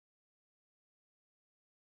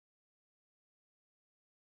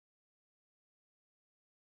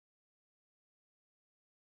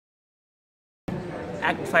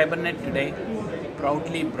Act Fibernet today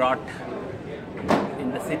proudly brought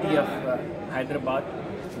in the city of Hyderabad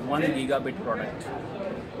 1 gigabit product.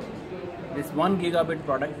 This 1 gigabit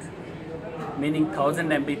product, meaning 1000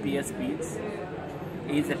 Mbps speeds,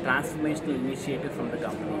 is a transformational initiative from the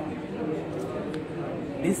company.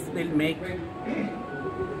 This will make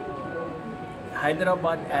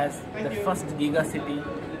Hyderabad as the first gigacity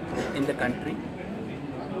in the country,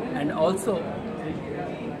 and also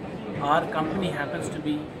our company happens to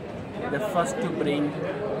be the first to bring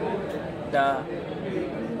the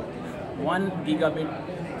 1 gigabit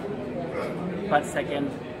per second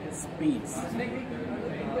speeds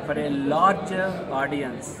for a larger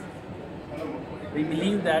audience. We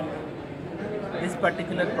believe that this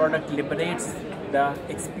particular product liberates the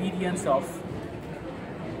experience of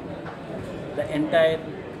the entire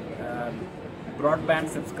broadband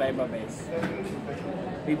subscriber base.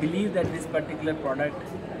 We believe that this particular product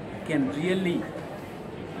can really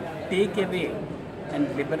take away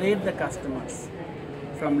and liberate the customers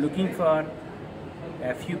from looking for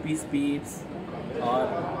FUP speeds or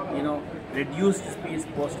reduced speeds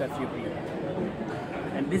post FUP.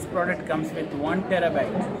 And this product comes with 1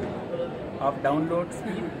 terabyte of download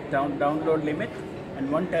speed, download limit,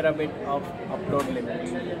 and 1 terabyte of upload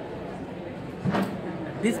limit.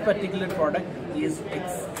 This particular product is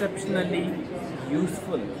exceptionally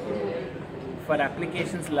useful for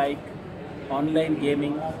applications like online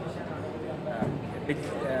gaming,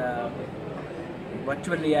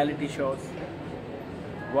 virtual reality shows,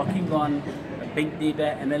 working on big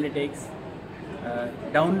data analytics,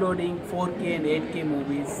 downloading 4K and 8K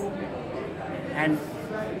movies, and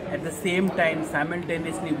at the same time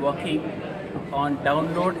simultaneously working on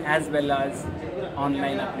download as well as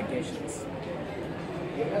online applications.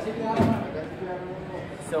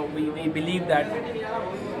 So we believe that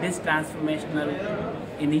this transformational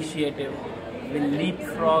initiative will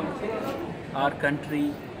leapfrog our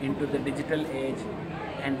country into the digital age,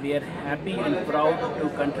 and we are happy and proud to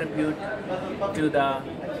contribute to the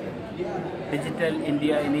Digital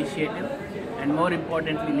India initiative, and more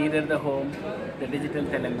importantly, nearer the home, the Digital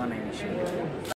Telangana initiative.